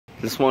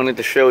Just wanted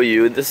to show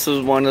you, this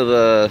is one of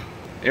the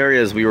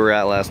areas we were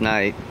at last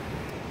night.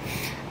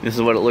 This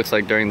is what it looks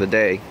like during the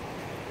day.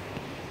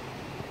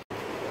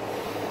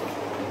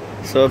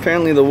 So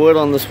apparently the wood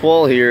on this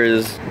wall here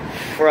is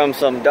from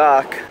some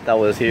dock that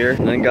was here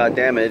and then got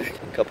damaged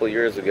a couple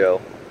years ago.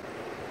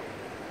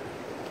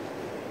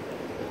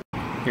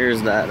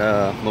 Here's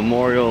that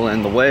memorial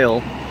and the whale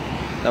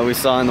that we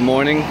saw in the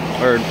morning,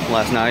 or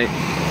last night.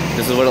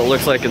 This is what it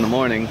looks like in the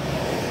morning.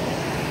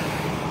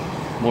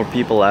 More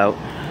people out.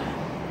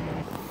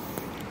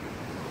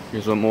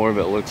 Here's what more of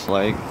it looks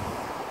like.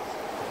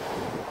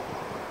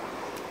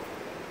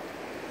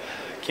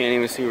 Can't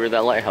even see where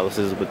that lighthouse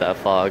is with that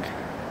fog.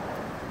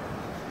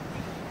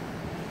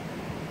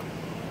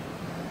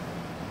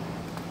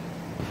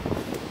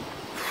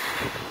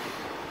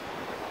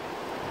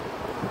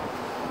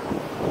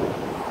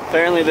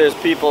 Apparently there's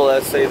people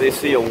that say they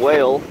see a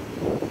whale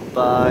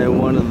by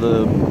one of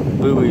the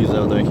buoys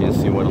out there. I can't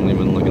see what I'm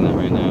even looking at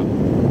right now.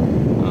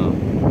 Yeah.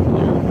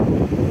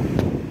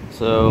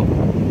 So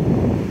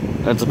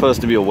that's supposed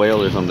to be a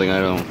whale or something.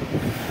 I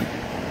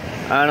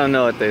don't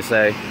know what they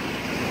say.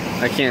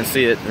 I can't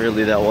see it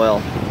really that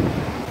well.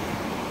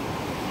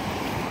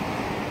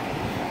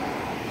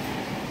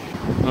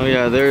 Oh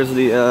yeah, there's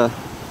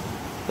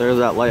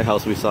that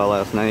lighthouse we saw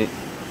last night.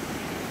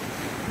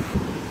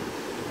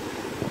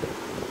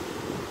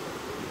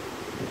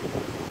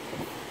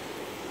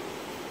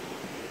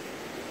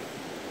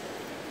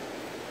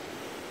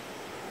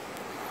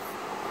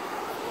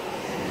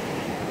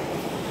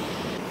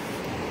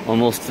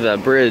 Almost to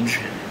that bridge.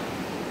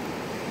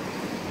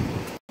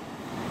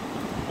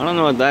 I don't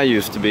know what that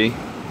used to be.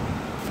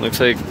 Looks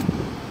like,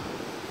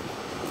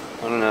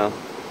 I don't know.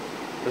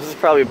 This is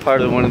probably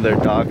part of one of their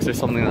docks or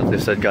something that they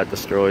said got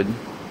destroyed.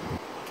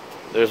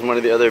 There's one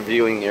of the other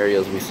viewing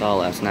areas we saw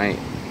last night.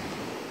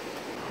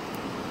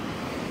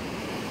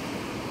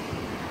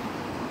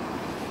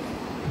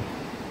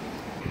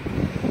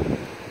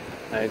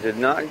 I did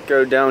not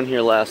go down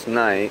here last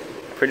night.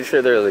 Pretty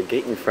sure there was a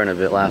gate in front of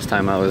it last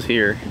time I was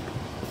here.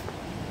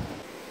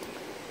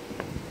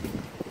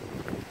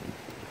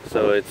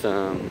 So it's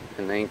an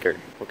anchor.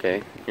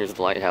 Okay, here's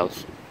the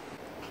lighthouse.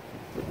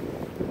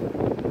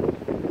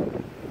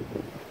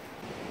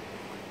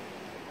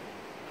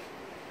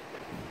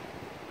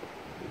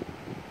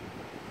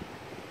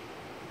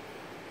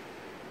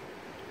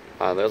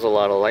 Wow, there's a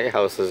lot of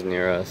lighthouses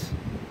near us.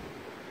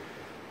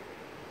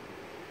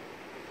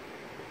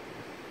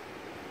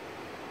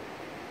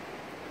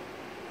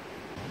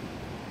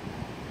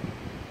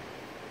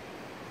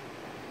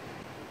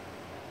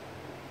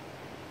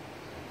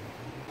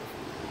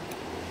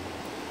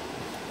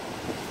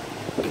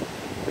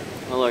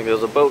 Oh look,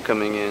 there's a boat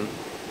coming in.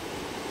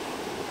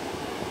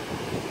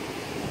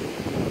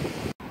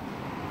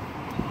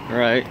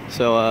 Alright,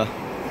 so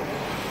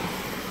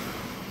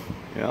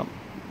yeah.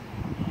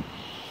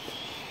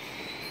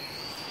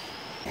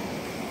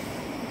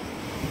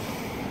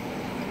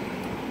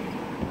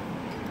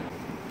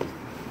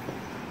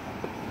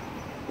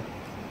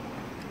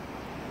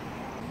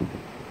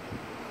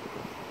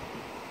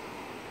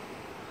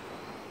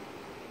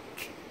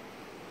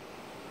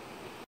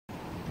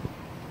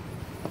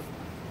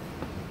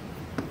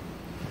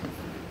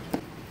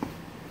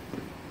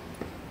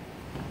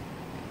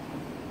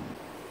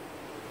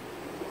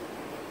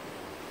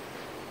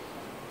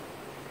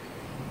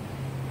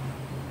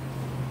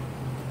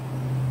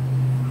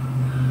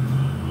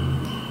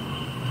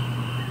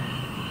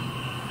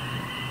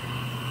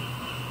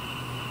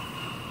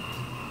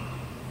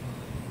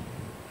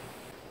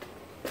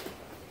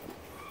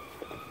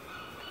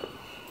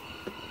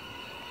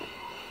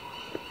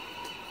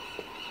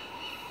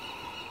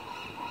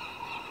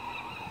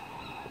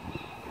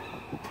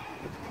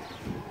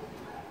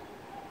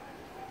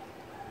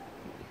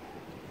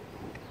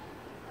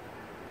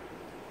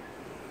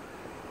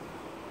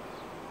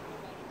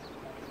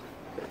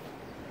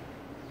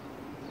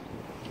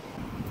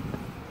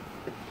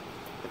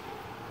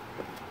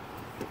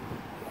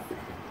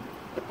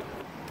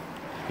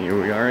 Here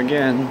we are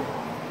again.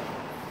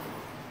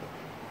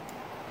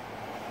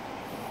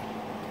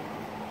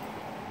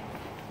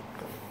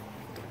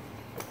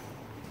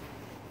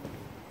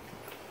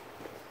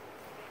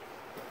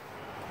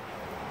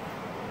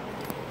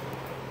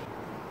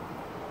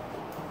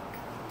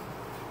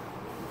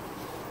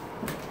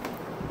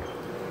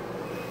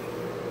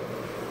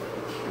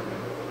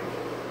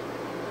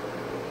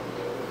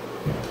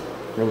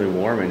 Really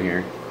warm in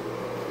here.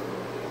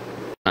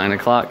 9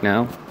 o'clock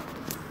now.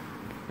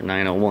 Or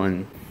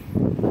 9:01.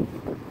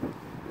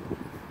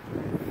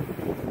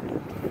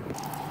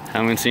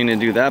 Haven't seen it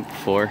do that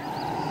before.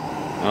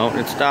 Oh,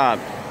 it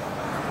stopped.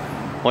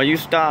 Why you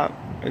stop?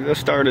 It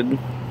just started.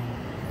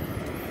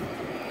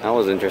 That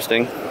was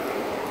interesting.